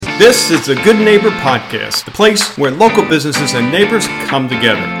This is the Good Neighbor Podcast, the place where local businesses and neighbors come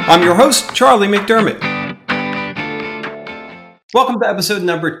together. I'm your host, Charlie McDermott. Welcome to episode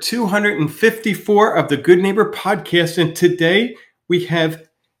number 254 of the Good Neighbor Podcast. And today we have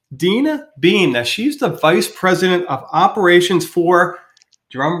Dina Beam. Now, she's the Vice President of Operations for,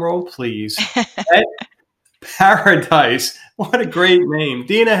 drumroll please, Pet Paradise. What a great name.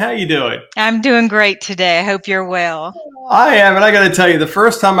 Dina, how you doing? I'm doing great today. I hope you're well. I am, and I got to tell you, the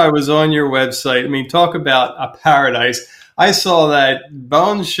first time I was on your website, I mean, talk about a paradise. I saw that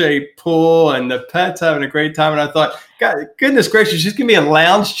bone-shaped pool and the pets having a great time, and I thought, God, goodness gracious, just give me a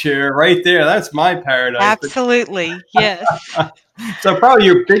lounge chair right there. That's my paradise. Absolutely, yes. So probably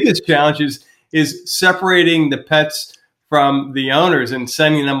your biggest challenge is separating the pets from the owners and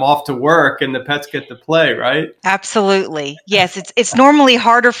sending them off to work, and the pets get to play, right? Absolutely. Yes, it's normally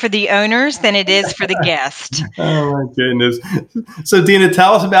harder for the owners than it is for the guest. Oh, my goodness. So, Dina,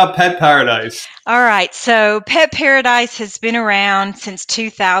 tell us about Pet Paradise. All right. So Pet Paradise has been around since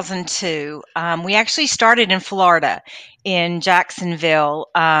 2002. We actually started in Florida, in Jacksonville.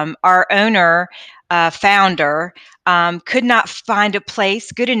 Our owner, founder, could not find a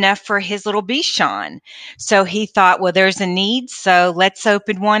place good enough for his little Bichon. So he thought, well, there's a need, so let's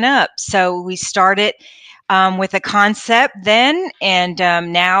open one up. So we started with a concept then, and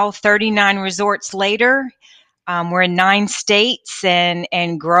now 39 resorts later, we're in 9 states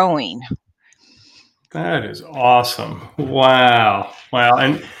and growing. That is awesome. Wow.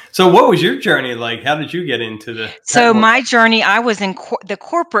 And so what was your journey like? How did you get into the So my journey, I was in the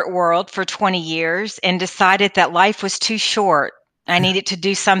corporate world for 20 years and decided that life was too short. I needed to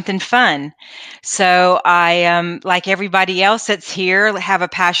do something fun. So I, like everybody else that's here, have a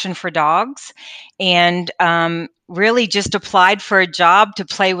passion for dogs and really just applied for a job to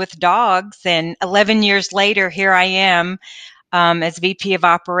play with dogs. And 11 years later, here I am. As VP of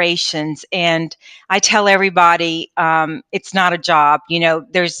Operations, and I tell everybody it's not a job. You know,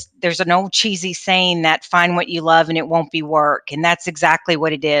 there's an old cheesy saying that find what you love and it won't be work, and that's exactly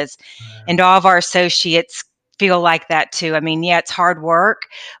what it is. Wow. And all of our associates feel like that too. I mean, yeah, it's hard work,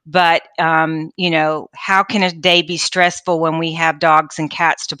 but you know, how can a day be stressful when we have dogs and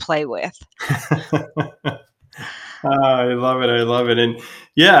cats to play with? I love it. And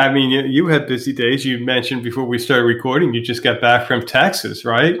yeah, I mean, you had busy days. You mentioned before we started recording, you just got back from Texas,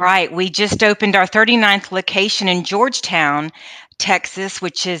 right? Right. We just opened our 39th location in Georgetown, Texas,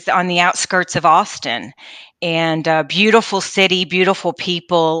 which is on the outskirts of Austin. And beautiful city, beautiful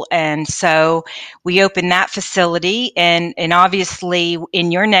people. And so we opened that facility. And obviously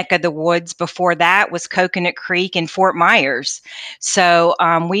in your neck of the woods before that was Coconut Creek and Fort Myers. So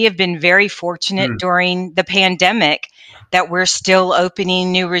we have been very fortunate during the pandemic that we're still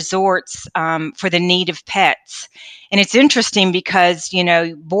opening new resorts for the need of pets. And it's interesting because, you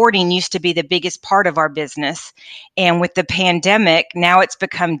know, boarding used to be the biggest part of our business. And with the pandemic, now it's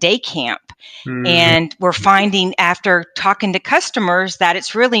become day camp. And we're finding after talking to customers that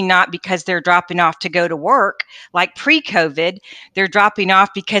it's really not because they're dropping off to go to work like pre-COVID. They're dropping off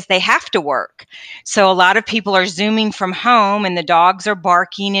because they have to work. So a lot of people are Zooming from home and the dogs are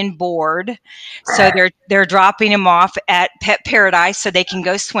barking and bored. So they're dropping them off at Pet Paradise so they can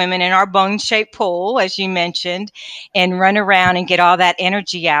go swimming in our bone-shaped pool, as you mentioned, and run around and get all that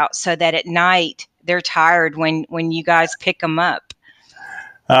energy out so that at night they're tired when you guys pick them up.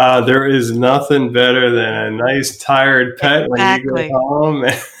 There is nothing better than a nice tired pet when you go home.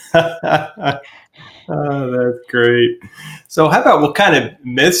 Oh, that's great. So how about what kind of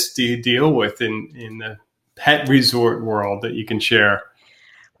myths do you deal with in the pet resort world that you can share?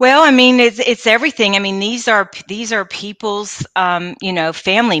 Well, I mean, it's everything. I mean, these are people's, you know,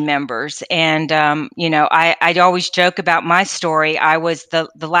 family members. And, you know, I'd always joke about my story. I was the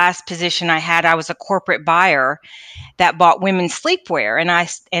last position I had, I was a corporate buyer that bought women's sleepwear.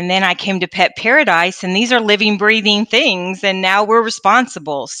 And then I came to Pet Paradise, and these are living, breathing things. And now we're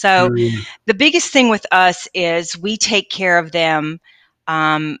responsible. So the biggest thing with us is we take care of them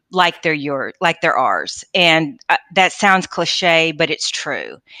like they're ours. And that sounds cliche, but it's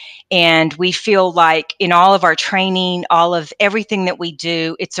true. And we feel like in all of our training, all of everything that we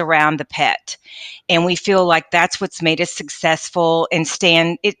do, it's around the pet. And we feel like that's what's made us successful and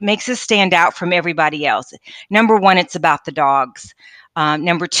it makes us stand out from everybody else. Number one, it's about the dogs.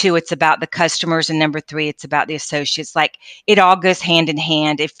 Number two, it's about the customers. And number three, it's about the associates. Like it all goes hand in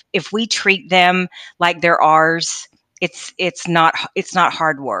hand. If we treat them like they're ours, it's not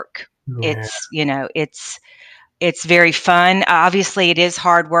hard work. Yeah. It's, you know, it's very fun. Obviously it is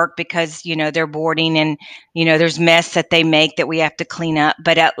hard work because, you know, they're boarding and, you know, there's mess that they make that we have to clean up.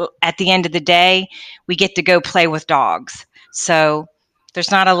 But at the end of the day, we get to go play with dogs. So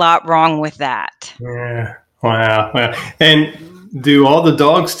There's not a lot wrong with that. Yeah. Wow. Wow. And do all the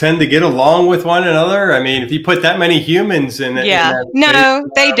dogs tend to get along with one another? I mean, if you put that many humans in Yeah, that space, no,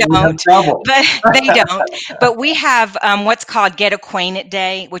 they we have don't. trouble. But they don't. But we have what's called Get Acquainted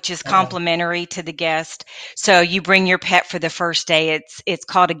Day, which is complimentary to the guest. So you bring your pet for the first day. It's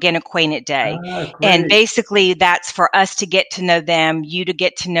called a Get Acquainted Day, and Great. basically that's for us to get to know them, you to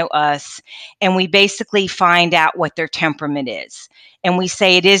get to know us, and we basically find out what their temperament is. And we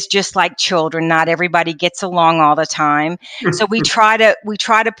say it is just like children. Not everybody gets along all the time. So we try to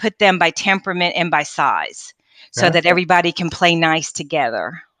put them by temperament and by size so that Okay. everybody can play nice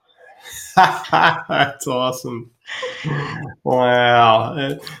together. That's awesome.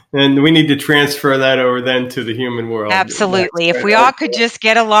 Wow. And we need to transfer that over then to the human world next. Absolutely. If we all could just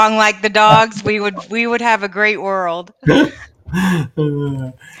get along like the dogs, we would have a great world.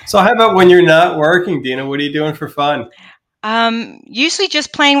 So how about when you're not working, Dina? What are you doing for fun? Usually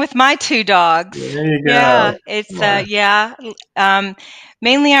just playing with my two dogs. There you Yeah, go. it's Wow. yeah. Um,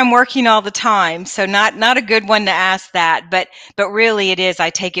 Mainly I'm working all the time, so not a good one to ask that, but really it is.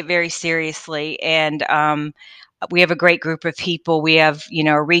 I take it very seriously, and we have a great group of people. We have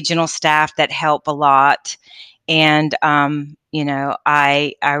a regional staff that help a lot, and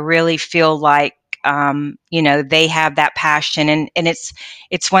I really feel like they have that passion, and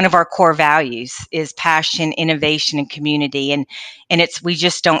it's one of our core values is passion, innovation, and community, and it's we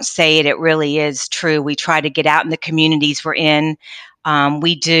just don't say it, it really is true. We try to get out in the communities we're in.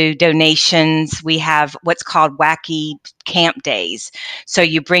 We do donations. We have what's called wacky camp days. So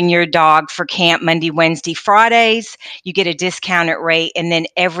you bring your dog for camp Monday, Wednesday, Fridays. You get a discounted rate, and then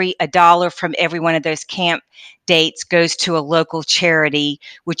a dollar from every one of those camp dates goes to a local charity,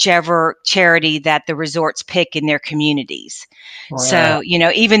 whichever charity that the resorts pick in their communities. Wow. So,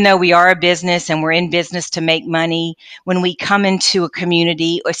 even though we are a business and we're in business to make money, when we come into a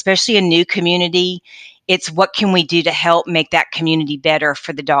community, especially a new community, it's what can we do to help make that community better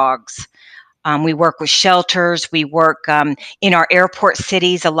for the dogs. We work with shelters. We work in our airport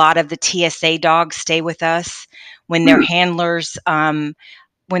cities. A lot of the TSA dogs stay with us when their Hmm. handlers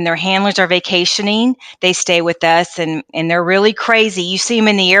are vacationing, they stay with us, and they're really crazy. You see them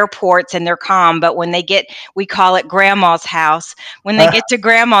in the airports and they're calm, but we call it grandma's house. When they get to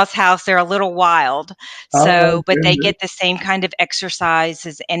grandma's house, they're a little wild. Oh, But they goodness. get the same kind of exercise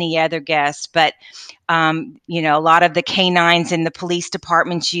as any other guest. But a lot of the canines in the police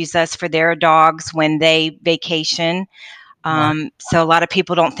departments use us for their dogs when they vacation. Wow. So a lot of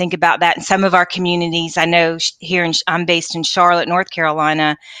people don't think about that. In some of our communities, I know I'm based in Charlotte, North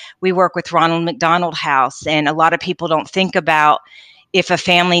Carolina. We work with Ronald McDonald House, and a lot of people don't think about if a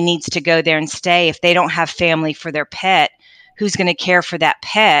family needs to go there and stay. If they don't have family for their pet, who's going to care for that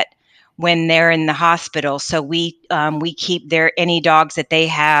pet when they're in the hospital? So we keep any dogs that they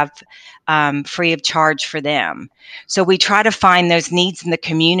have free of charge for them. So we try to find those needs in the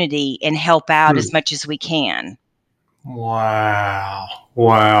community and help out Hmm. as much as we can. Wow.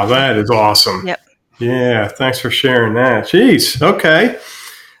 Wow. That is awesome. Yep. Yeah. Thanks for sharing that. Jeez. Okay.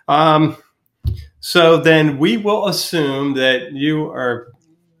 Um, so then we will assume that you are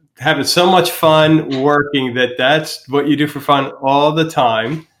having so much fun working that that's what you do for fun all the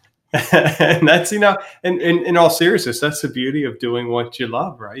time. And that's, in all seriousness, that's the beauty of doing what you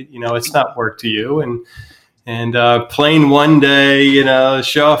love, right? It's not work to you. And playing one day,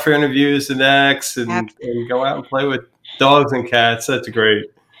 show off your interviews the next, and go out and play with dogs and cats. That's great.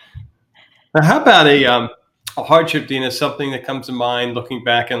 Now, how about a hardship, Dina? Something that comes to mind looking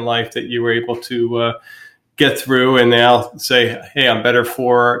back in life that you were able to get through, and now say, "Hey, I'm better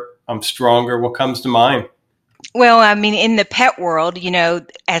for it. I'm stronger." What comes to mind? Well, I mean, in the pet world,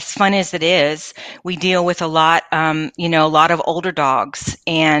 as fun as it is, we deal with a lot of older dogs.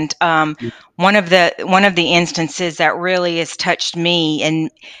 And one of the instances that really has touched me and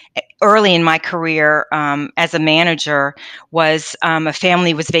early in my career as a manager was a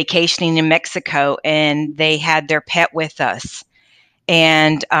family was vacationing in Mexico, and they had their pet with us.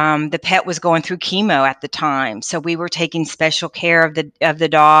 And the pet was going through chemo at the time, so we were taking special care of the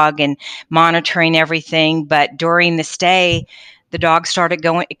dog and monitoring everything. But during the stay, the dog started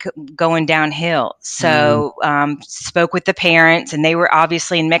going downhill. Mm. So spoke with the parents, and they were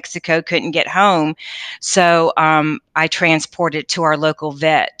obviously in Mexico, couldn't get home. So I transported to our local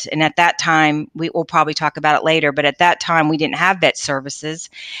vet, and at that time, we'll probably talk about it later. But at that time, we didn't have vet services,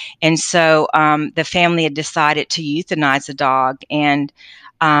 and so the family had decided to euthanize the dog. And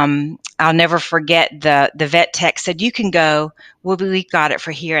I'll never forget the vet tech said, "You can go. We got it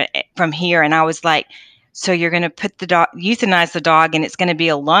from here." And I was like, So you're going to put the dog, euthanize the dog, and it's going to be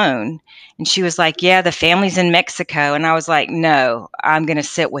alone. And she was like, yeah, the family's in Mexico. And I was like, no, I'm going to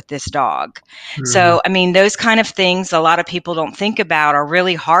sit with this dog. So, I mean, those kind of things a lot of people don't think about are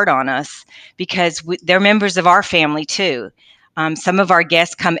really hard on us because they're members of our family too. Some of our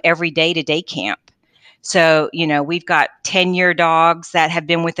guests come every day to day camp. So, we've got 10-year dogs that have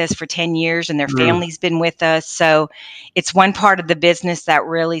been with us for 10 years and their family's been with us. So it's one part of the business that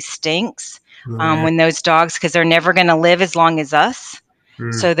really stinks when those dogs, because they're never going to live as long as us.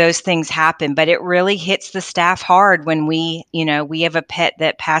 So those things happen, but it really hits the staff hard when we have a pet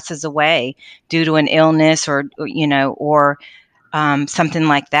that passes away due to an illness or something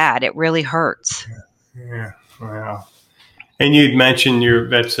like that. It really hurts. Yeah. Wow. And you'd mentioned your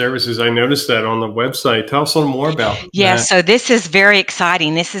vet services. I noticed that on the website. Tell us a little more about Yeah, that. so this is very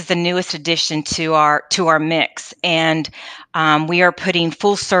exciting. This is the newest addition to our mix, and we are putting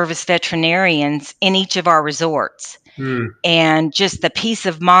full service veterinarians in each of our resorts. And just the peace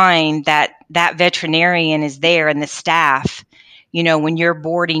of mind that veterinarian is there and the staff, when you're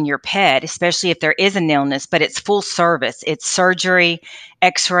boarding your pet, especially if there is an illness, but it's full service. It's surgery,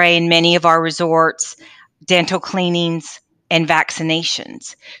 x-ray in many of our resorts, dental cleanings, and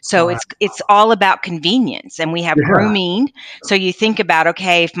vaccinations. So it's all about convenience. And we have grooming. So you think about,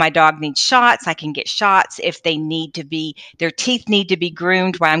 okay, if my dog needs shots, I can get shots. If their teeth need to be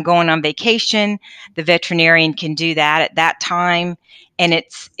groomed while I'm going on vacation, the veterinarian can do that at that time. And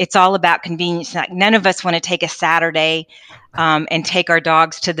it's all about convenience. Like, none of us want to take a Saturday and take our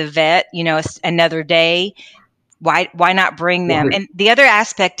dogs to the vet, another day. Why not bring them? And the other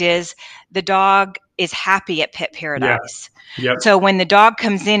aspect is the dog is happy at Pet Paradise. Yep. So when the dog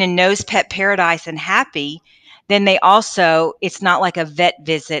comes in and knows Pet Paradise and happy, then it's not like a vet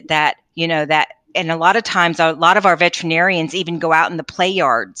visit that, and a lot of times, a lot of our veterinarians even go out in the play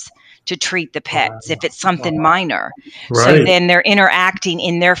yards to treat the pets if it's something minor. Right. So then they're interacting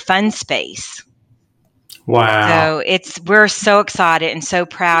in their fun space. Wow. So we're so excited and so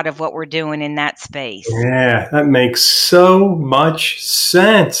proud of what we're doing in that space. Yeah, that makes so much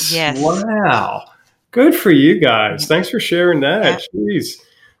sense. Yes. Wow. Good for you guys. Thanks for sharing that. Yeah. Jeez.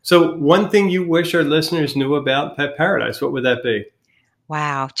 So one thing you wish our listeners knew about Pet Paradise, what would that be?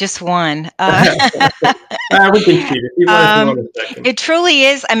 Wow, just one. We can cheat if you want a second. It truly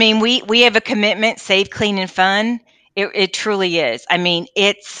is. I mean, we have a commitment, safe, clean, and fun. It truly is. I mean,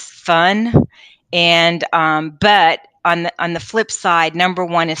 it's fun. And but on the flip side, number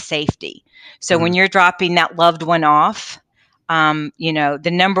one is safety. So when you're dropping that loved one off, the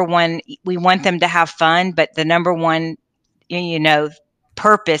number one, we want them to have fun, but the number one,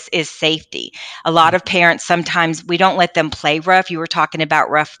 purpose is safety. A lot of parents, sometimes we don't let them play rough. You were talking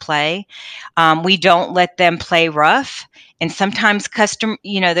about rough play. We don't let them play rough. And sometimes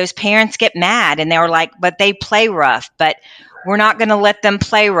those parents get mad and they're like, but they play rough. But we're not going to let them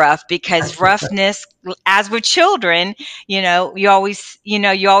play rough, because roughness, as with children, you always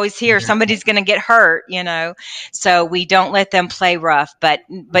hear somebody's going to get hurt, so we don't let them play rough. But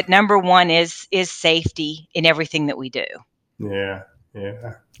number one is safety in everything that we do. Yeah.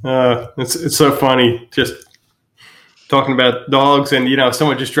 Yeah. It's so funny just talking about dogs, and if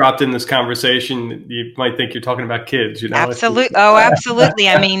someone just dropped in this conversation, you might think you're talking about kids. Absolutely. Oh, absolutely.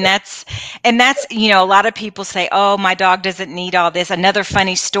 I mean, that's a lot of people say, oh, my dog doesn't need all this. Another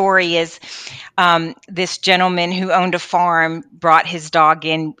funny story is this gentleman who owned a farm brought his dog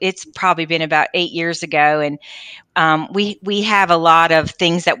in. It's probably been about 8 years ago, and we have a lot of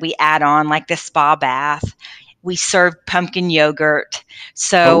things that we add on, like the spa bath. We served pumpkin yogurt.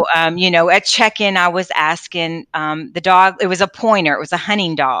 So, at check-in, I was asking the dog, it was a pointer, it was a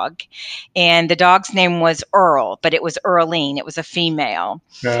hunting dog. And the dog's name was Earl, but it was Earline. It was a female.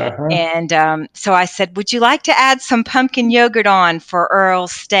 Uh-huh. And so I said, would you like to add some pumpkin yogurt on for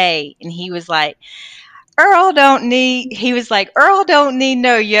Earl's stay? And he was like, Earl don't need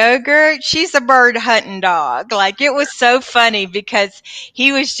no yogurt. She's a bird hunting dog. Like, it was so funny because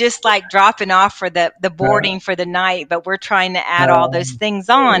he was just like dropping off for the boarding for the night, but we're trying to add all those things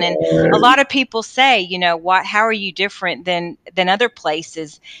on. And a lot of people say, how are you different than other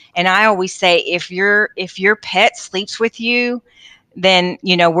places? And I always say, if your pet sleeps with you, then,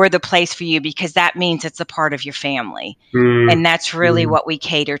 we're the place for you, because that means it's a part of your family. And that's really what we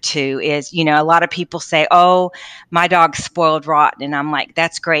cater to is, a lot of people say, oh, my dog's spoiled rotten. And I'm like,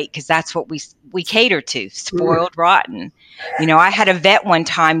 that's great, because that's what we cater to, spoiled rotten. I had a vet one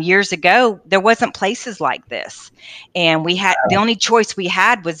time years ago. There wasn't places like this. And the only choice we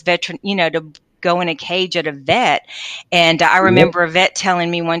had was to go in a cage at a vet. And I remember a vet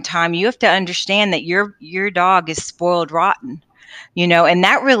telling me one time, you have to understand that your dog is spoiled rotten. and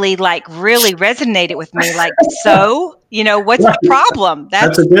that really resonated with me. Like, so, what's the problem?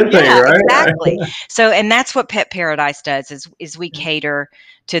 That's a good thing, right? Exactly. So, and that's what Pet Paradise does is we cater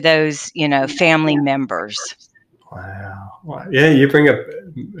to those, family members. Wow. Yeah, you bring up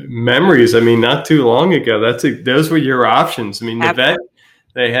memories. I mean, not too long ago, those were your options. I mean, the vet,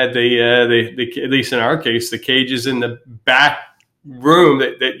 they had at least in our case, the cages in the back room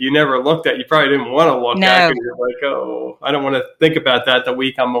that you never looked at. You probably didn't want to look at because you're like, oh, I don't want to think about that the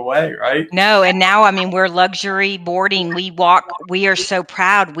week I'm away, right? No, and now, I mean, we're luxury boarding. We are so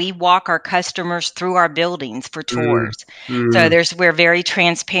proud. We walk our customers through our buildings for tours. So we're very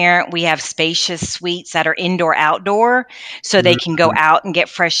transparent. We have spacious suites that are indoor, outdoor, so they can go out and get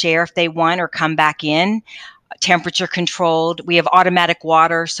fresh air if they want or come back in. Temperature controlled. We have automatic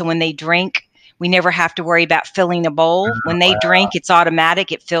water, so when they drink, we never have to worry about filling a bowl. When they drink, it's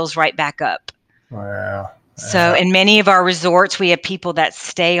automatic. It fills right back up. Wow. So in many of our resorts, we have people that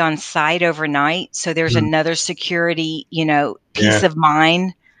stay on site overnight. So there's another security, peace of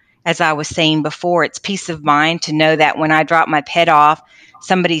mind. As I was saying before, it's peace of mind to know that when I drop my pet off,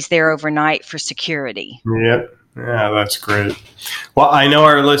 somebody's there overnight for security. Yep. Yeah, that's great. Well, I know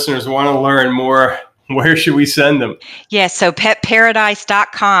our listeners want to learn more. Where should we send them? Yes, so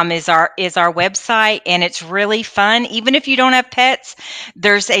petparadise.com is our website, and it's really fun. Even if you don't have pets,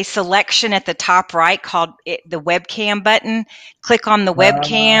 there's a selection at the top right called the webcam button. Click on the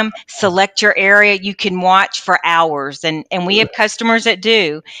webcam, select your area. You can watch for hours, and we have customers that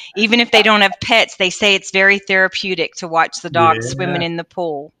do. Even if they don't have pets, they say it's very therapeutic to watch the dogs swimming in the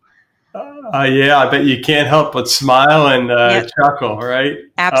pool. Yeah, I bet you can't help but smile and chuckle, right?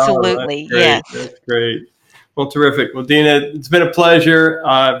 Absolutely, yes. That's great. Well, terrific. Well, Dina, it's been a pleasure.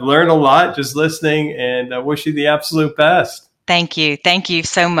 I've learned a lot just listening, and I wish you the absolute best. Thank you. Thank you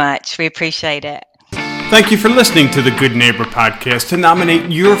so much. We appreciate it. Thank you for listening to the Good Neighbor Podcast. To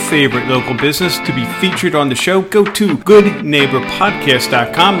nominate your favorite local business to be featured on the show, go to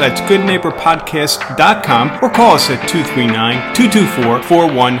goodneighborpodcast.com. That's goodneighborpodcast.com, or call us at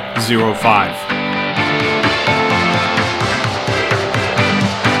 239-224-4105.